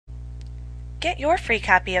Get your free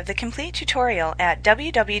copy of the complete tutorial at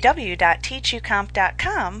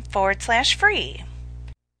www.teachucomp.com/free.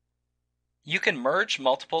 You can merge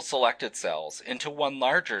multiple selected cells into one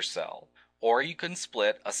larger cell, or you can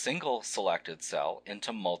split a single selected cell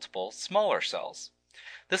into multiple smaller cells.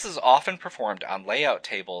 This is often performed on layout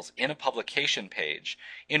tables in a publication page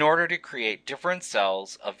in order to create different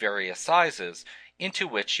cells of various sizes into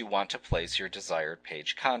which you want to place your desired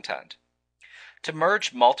page content. To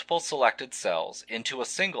merge multiple selected cells into a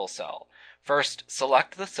single cell, first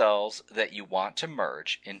select the cells that you want to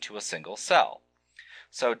merge into a single cell.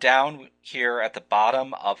 So down here at the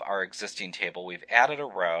bottom of our existing table, we've added a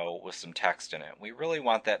row with some text in it. We really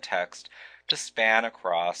want that text to span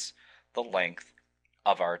across the length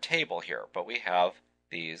of our table here, but we have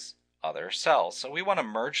these other cells. So we want to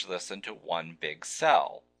merge this into one big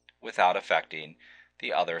cell without affecting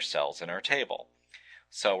the other cells in our table.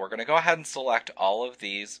 So we're going to go ahead and select all of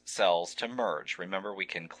these cells to merge. Remember, we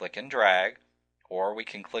can click and drag, or we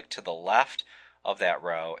can click to the left of that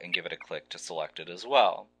row and give it a click to select it as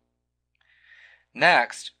well.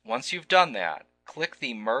 Next, once you've done that, click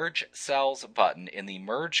the Merge Cells button in the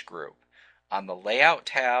Merge group on the Layout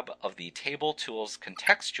tab of the Table Tools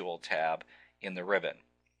Contextual tab in the ribbon.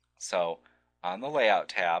 So on the Layout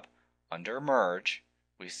tab, under Merge,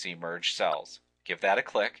 we see Merge Cells. Give that a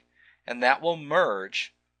click, and that will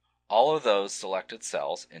merge all of those selected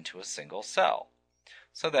cells into a single cell.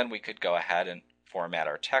 So then we could go ahead and format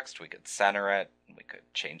our text, we could center it, we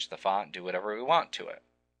could change the font, do whatever we want to it.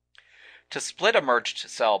 To split a merged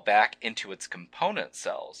cell back into its component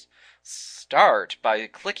cells, start by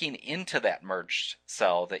clicking into that merged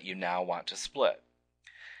cell that you now want to split.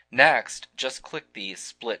 Next, just click the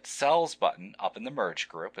Split Cells button up in the Merge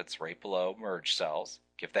group. It's right below Merge Cells.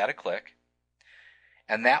 Give that a click.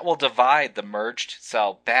 And that will divide the merged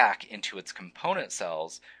cell back into its component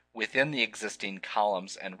cells within the existing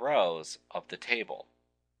columns and rows of the table.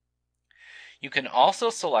 You can also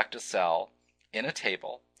select a cell in a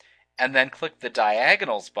table and then click the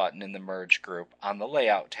Diagonals button in the Merge group on the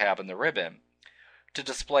Layout tab in the ribbon to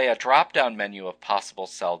display a drop-down menu of possible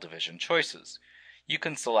cell division choices. You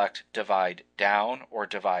can select Divide Down or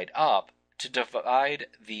Divide Up to divide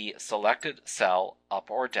the selected cell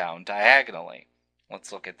up or down diagonally.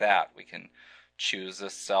 Let's look at that. We can choose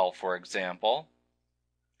this cell, for example,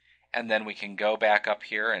 and then we can go back up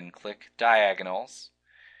here and click Diagonals,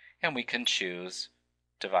 and we can choose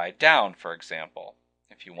Divide Down, for example,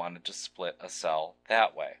 if you wanted to split a cell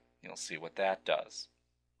that way. You'll see what that does.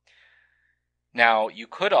 Now, you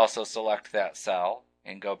could also select that cell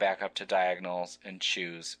and go back up to Diagonals and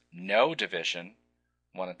choose No Division,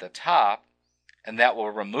 one at the top, and that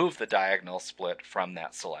will remove the diagonal split from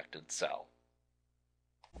that selected cell.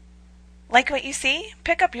 Like what you see?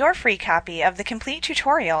 Pick up your free copy of the complete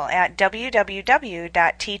tutorial at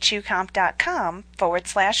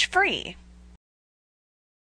www.teachucomp.com/free.